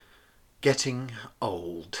Getting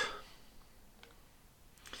old.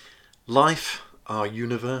 Life, our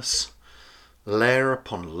universe, layer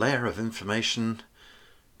upon layer of information,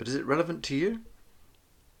 but is it relevant to you?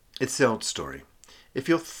 It's the old story. If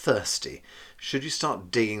you're thirsty, should you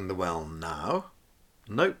start digging the well now?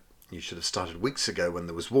 Nope, you should have started weeks ago when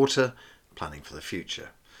there was water, planning for the future.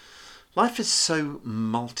 Life is so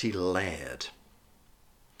multi-layered.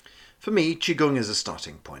 For me, Qigong is a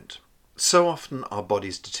starting point. So often our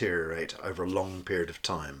bodies deteriorate over a long period of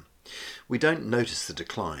time. We don't notice the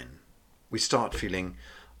decline. We start feeling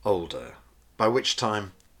older, by which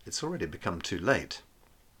time it's already become too late.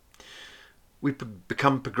 We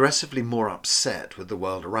become progressively more upset with the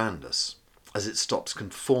world around us as it stops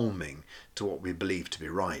conforming to what we believe to be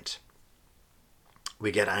right.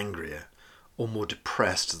 We get angrier or more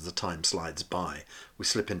depressed as the time slides by. We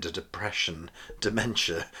slip into depression,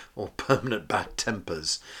 dementia, or permanent bad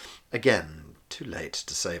tempers. Again, too late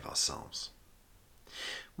to save ourselves.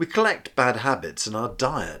 We collect bad habits in our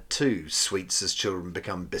diet too. Sweets as children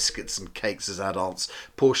become biscuits and cakes as adults.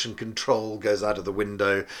 Portion control goes out of the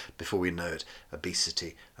window. Before we know it,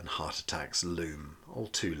 obesity and heart attacks loom. All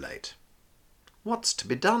too late. What's to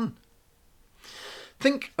be done?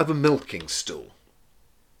 Think of a milking stool.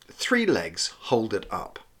 3 legs hold it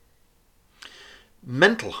up.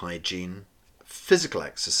 Mental hygiene, physical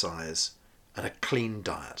exercise, and a clean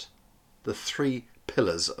diet. The 3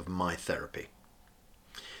 pillars of my therapy.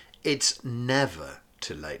 It's never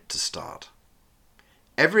too late to start.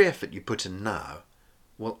 Every effort you put in now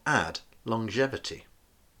will add longevity.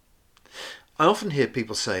 I often hear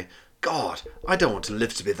people say, "God, I don't want to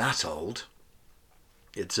live to be that old."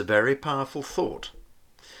 It's a very powerful thought.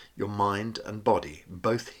 Your mind and body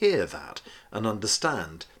both hear that and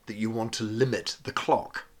understand that you want to limit the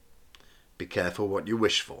clock. Be careful what you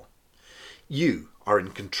wish for. You are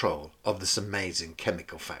in control of this amazing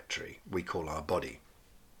chemical factory we call our body.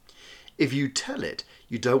 If you tell it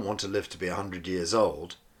you don't want to live to be 100 years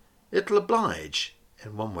old, it'll oblige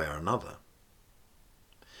in one way or another.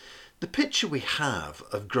 The picture we have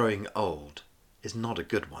of growing old is not a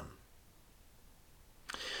good one.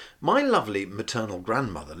 My lovely maternal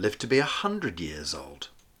grandmother lived to be 100 years old.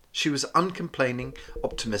 She was uncomplaining,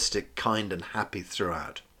 optimistic, kind and happy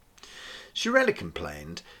throughout. She rarely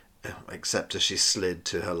complained, except as she slid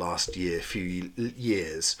to her last few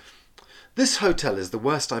years. "This hotel is the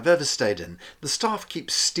worst I've ever stayed in. The staff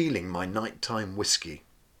keeps stealing my nighttime whiskey."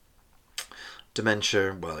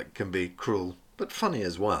 Dementia, well, it can be cruel, but funny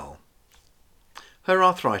as well. Her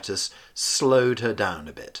arthritis slowed her down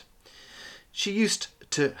a bit. She used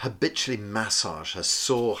to habitually massage her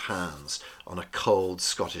sore hands on a cold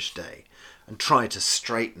Scottish day and try to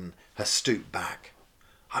straighten her stooped back.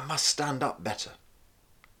 "I must stand up better."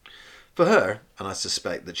 For her, and I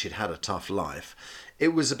suspect that she'd had a tough life, it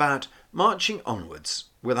was about marching onwards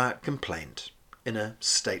without complaint, in a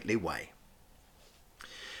stately way.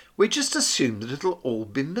 We just assume that it'll all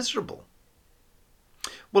be miserable.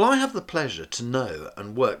 Well, I have the pleasure to know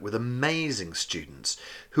and work with amazing students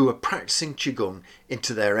who are practicing Qigong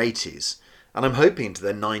into their 80s, and I'm hoping into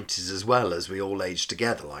their 90s as well, as we all age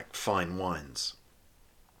together like fine wines.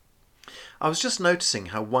 I was just noticing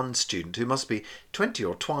how one student, who must be 20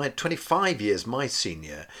 or 25 years my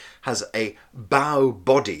senior, has a bow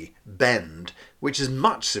body bend which is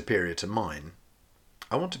much superior to mine.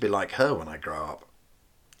 I want to be like her when I grow up.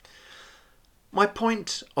 My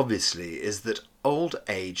point, obviously, is that old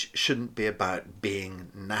age shouldn't be about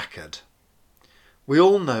being knackered. We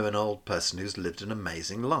all know an old person who's lived an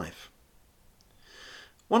amazing life.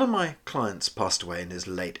 One of my clients passed away in his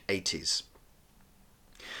late 80s.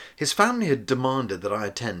 His family had demanded that I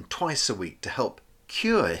attend twice a week to help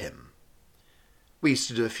cure him. We used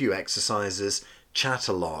to do a few exercises, chat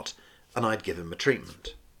a lot, and I'd give him a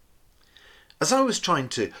treatment. As I was trying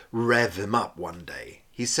to rev him up one day,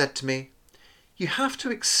 he said to me, "You have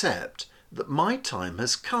to accept that my time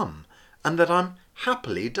has come and that I'm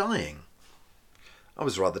happily dying." I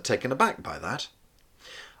was rather taken aback by that.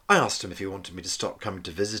 I asked him if he wanted me to stop coming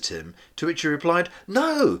to visit him, to which he replied,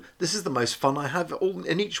 "No, this is the most fun I have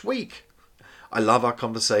in each week. I love our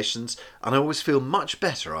conversations and I always feel much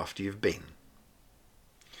better after you've been."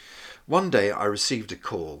 One day I received a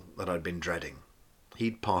call that I'd been dreading.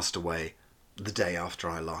 He'd passed away the day after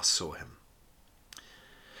I last saw him.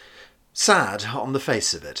 Sad on the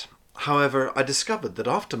face of it. However, I discovered that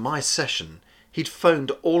after my session, he'd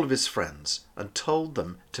phoned all of his friends and told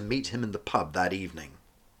them to meet him in the pub that evening.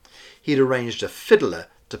 He'd arranged a fiddler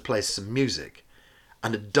to play some music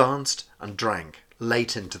and had danced and drank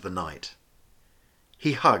late into the night.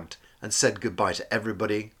 He hugged and said goodbye to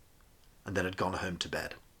everybody and then had gone home to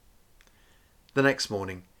bed. The next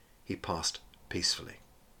morning, he passed peacefully.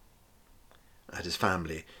 At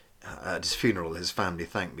his funeral, his family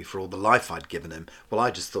thanked me for all the life I'd given him. Well, I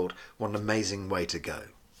just thought, what an amazing way to go.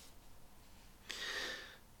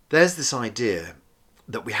 There's this idea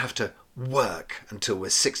that we have to work until we're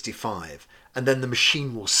 65 and then the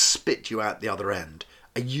machine will spit you out the other end,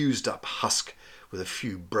 a used up husk with a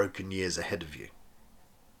few broken years ahead of you.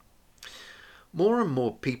 More and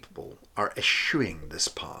more people are eschewing this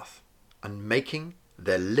path and making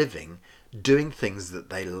their living doing things that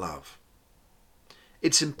they love.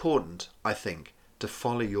 It's important, I think, to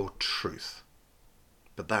follow your truth,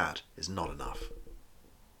 but that is not enough.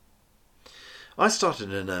 I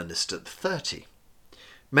started in earnest at 30.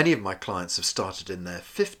 Many of my clients have started in their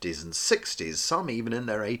 50s and 60s, some even in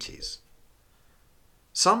their 80s.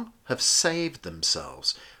 Some have saved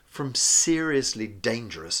themselves from seriously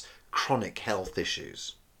dangerous chronic health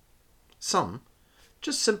issues. Some,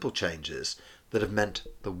 just simple changes that have meant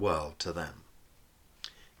the world to them.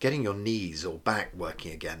 Getting your knees or back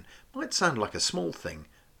working again might sound like a small thing,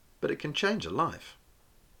 but it can change a life.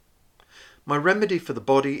 My remedy for the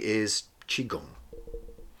body is Qigong.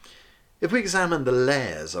 If we examine the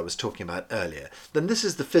layers I was talking about earlier, then this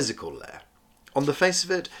is the physical layer. On the face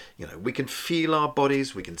of it, we can feel our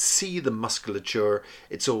bodies, we can see the musculature,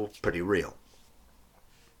 it's all pretty real.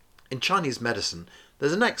 In Chinese medicine,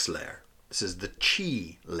 there's a next layer. This is the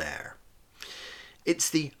qi layer. It's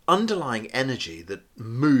the underlying energy that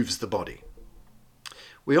moves the body.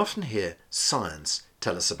 We often hear science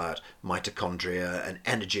tell us about mitochondria and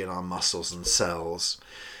energy in our muscles and cells.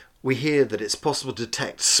 We hear that it's possible to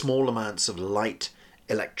detect small amounts of light,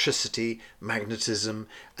 electricity, magnetism,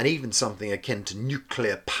 and even something akin to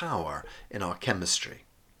nuclear power in our chemistry.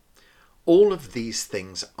 All of these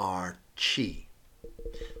things are qi.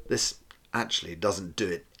 This actually doesn't do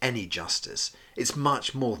it any justice. It's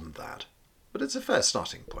much more than that, but it's a fair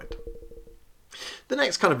starting point. The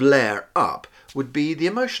next kind of layer up would be the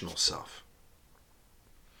emotional self.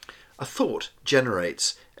 A thought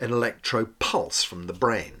generates an electropulse from the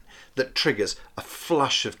brain that triggers a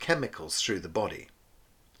flush of chemicals through the body.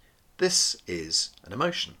 This is an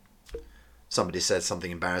emotion. Somebody says something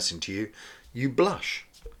embarrassing to you, you blush.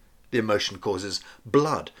 The emotion causes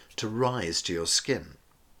blood to rise to your skin.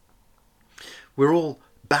 We're all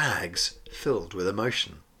bags filled with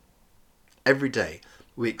emotion. Every day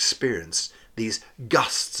we experience these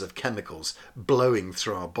gusts of chemicals blowing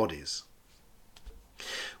through our bodies.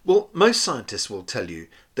 Well, most scientists will tell you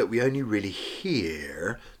that we only really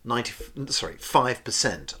hear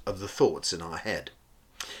 5% of the thoughts in our head,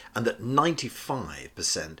 and that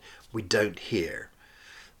 95% we don't hear.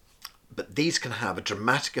 But these can have a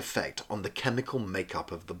dramatic effect on the chemical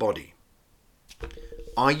makeup of the body.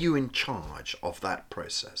 Are you in charge of that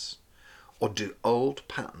process? Or do old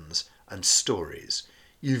patterns and stories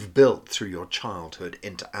you've built through your childhood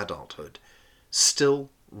into adulthood still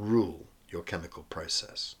rule your chemical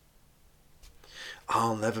process?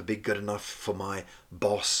 I'll never be good enough for my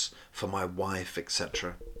boss, for my wife,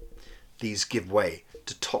 etc. These give way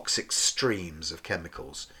to toxic streams of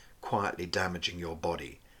chemicals, quietly damaging your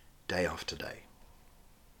body day after day.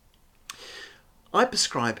 I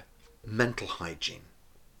prescribe mental hygiene.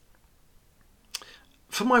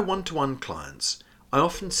 For my one-to-one clients, I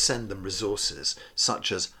often send them resources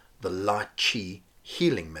such as the La Chi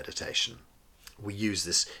healing meditation. We use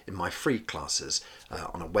this in my free classes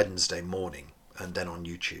on a Wednesday morning and then on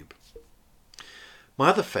YouTube. My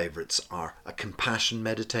other favourites are a compassion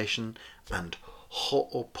meditation and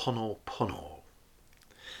Ho'oponopono.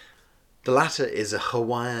 The latter is a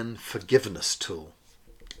Hawaiian forgiveness tool.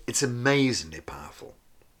 It's amazingly powerful.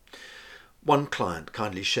 One client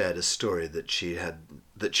kindly shared a story that she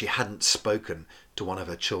hadn't spoken to one of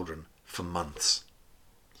her children for months.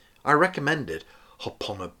 I recommended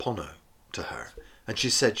Ho'oponopono to her, and she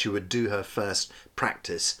said she would do her first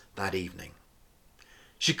practice that evening.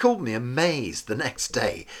 She called me amazed the next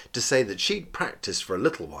day to say that she'd practiced for a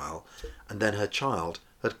little while and then her child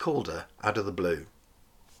had called her out of the blue.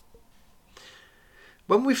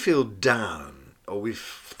 When we feel down or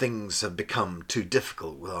things have become too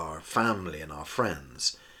difficult with our family and our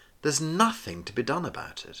friends, there's nothing to be done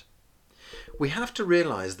about it. We have to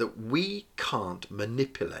realise that we can't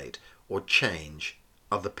manipulate or change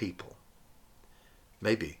other people.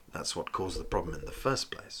 Maybe that's what caused the problem in the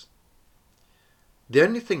first place. The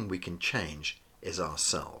only thing we can change is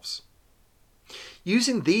ourselves.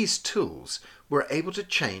 Using these tools, we're able to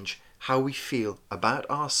change how we feel about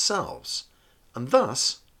ourselves, and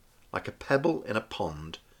thus, like a pebble in a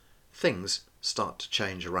pond, things start to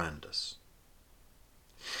change around us.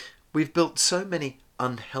 We've built so many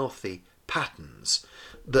unhealthy patterns,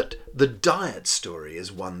 that the diet story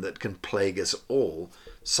is one that can plague us all,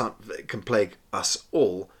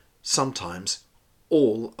 sometimes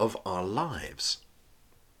all of our lives.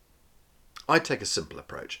 I take a simple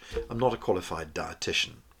approach. I'm not a qualified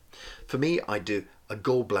dietitian. For me, I do a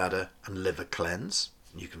gallbladder and liver cleanse.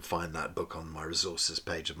 You can find that book on my resources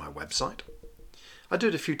page of my website. I do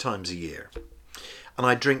it a few times a year. And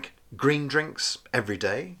I drink green drinks every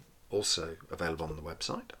day, also available on the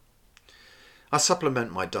website. I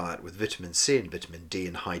supplement my diet with vitamin C and vitamin D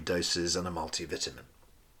in high doses and a multivitamin.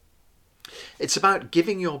 It's about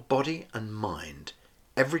giving your body and mind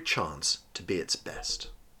every chance to be its best.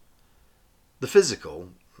 The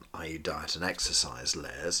physical, i.e. diet and exercise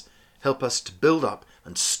layers, help us to build up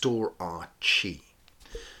and store our chi.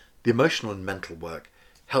 The emotional and mental work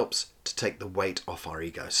helps to take the weight off our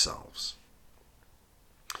ego selves.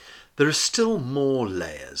 There are still more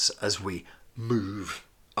layers as we move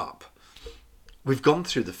up. We've gone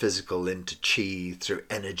through the physical into chi, through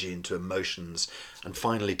energy into emotions, and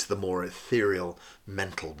finally to the more ethereal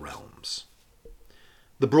mental realms.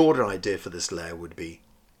 The broader idea for this layer would be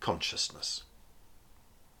consciousness.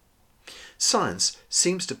 Science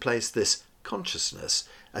seems to place this consciousness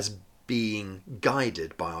as being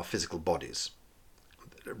guided by our physical bodies.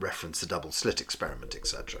 Reference the double slit experiment,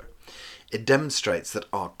 etc. It demonstrates that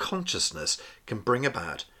our consciousness can bring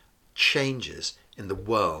about changes in the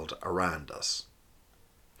world around us.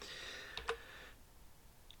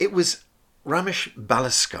 It was Ramesh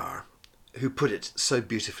Balaskar who put it so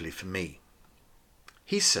beautifully for me.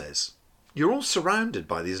 He says, "You're all surrounded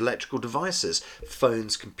by these electrical devices,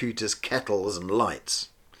 phones, computers, kettles and lights.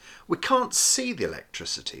 We can't see the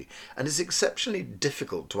electricity and it's exceptionally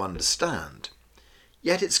difficult to understand.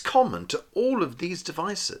 Yet it's common to all of these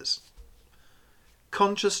devices.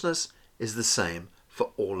 Consciousness is the same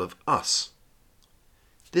for all of us.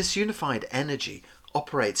 This unified energy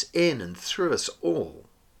operates in and through us all.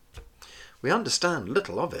 We understand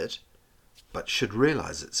little of it, but should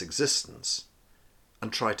realize its existence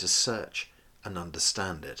and try to search and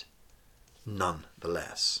understand it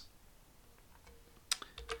nonetheless."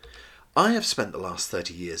 I have spent the last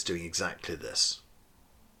 30 years doing exactly this.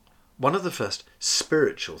 One of the first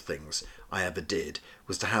spiritual things I ever did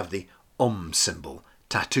was to have the Om symbol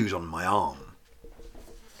tattooed on my arm.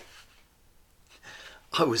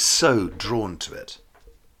 I was so drawn to it.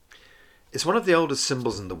 It's one of the oldest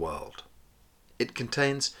symbols in the world. It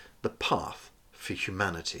contains the path for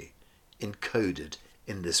humanity encoded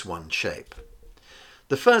in this one shape.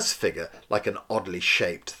 The first figure, like an oddly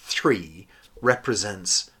shaped 3,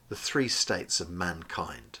 represents the 3 states of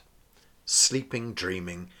mankind: sleeping,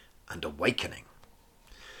 dreaming, and awakening.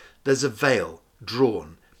 There's a veil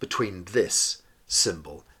drawn between this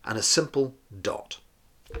symbol and a simple dot.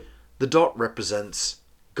 The dot represents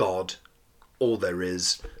God, all there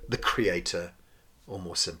is, the Creator, or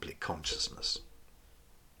more simply consciousness.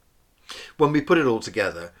 When we put it all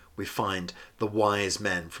together, we find the wise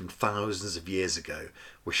men from thousands of years ago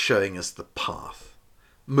were showing us the path.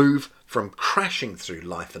 Move from crashing through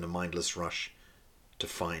life in a mindless rush to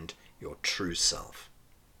find your true self.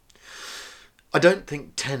 I don't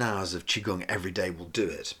think 10 hours of Qigong every day will do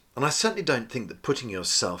it. And I certainly don't think that putting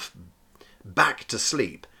yourself back to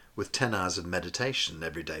sleep with 10 hours of meditation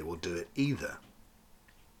every day will do it either.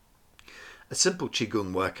 A simple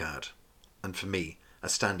Qigong workout, and for me, a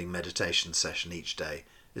standing meditation session each day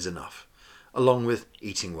is enough, along with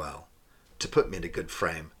eating well, to put me in a good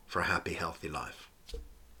frame for a happy, healthy life.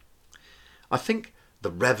 I think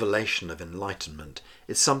the revelation of enlightenment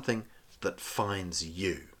is something that finds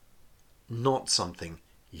you, not something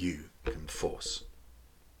you can force.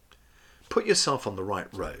 Put yourself on the right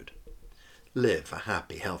road. Live a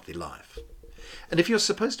happy, healthy life. And if you're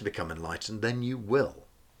supposed to become enlightened, then you will.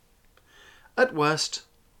 At worst,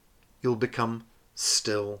 you'll become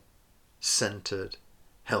still, centered,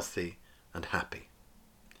 healthy, and happy.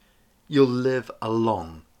 You'll live a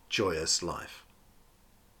long, joyous life.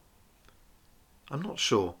 I'm not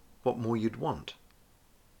sure what more you'd want.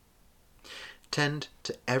 Tend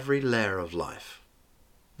to every layer of life,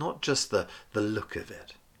 not just the look of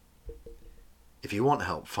it. If you want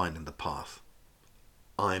help finding the path,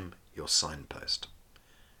 I'm your signpost.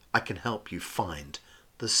 I can help you find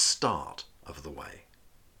the start of the way.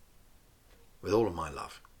 With all of my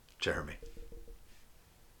love, Jeremy.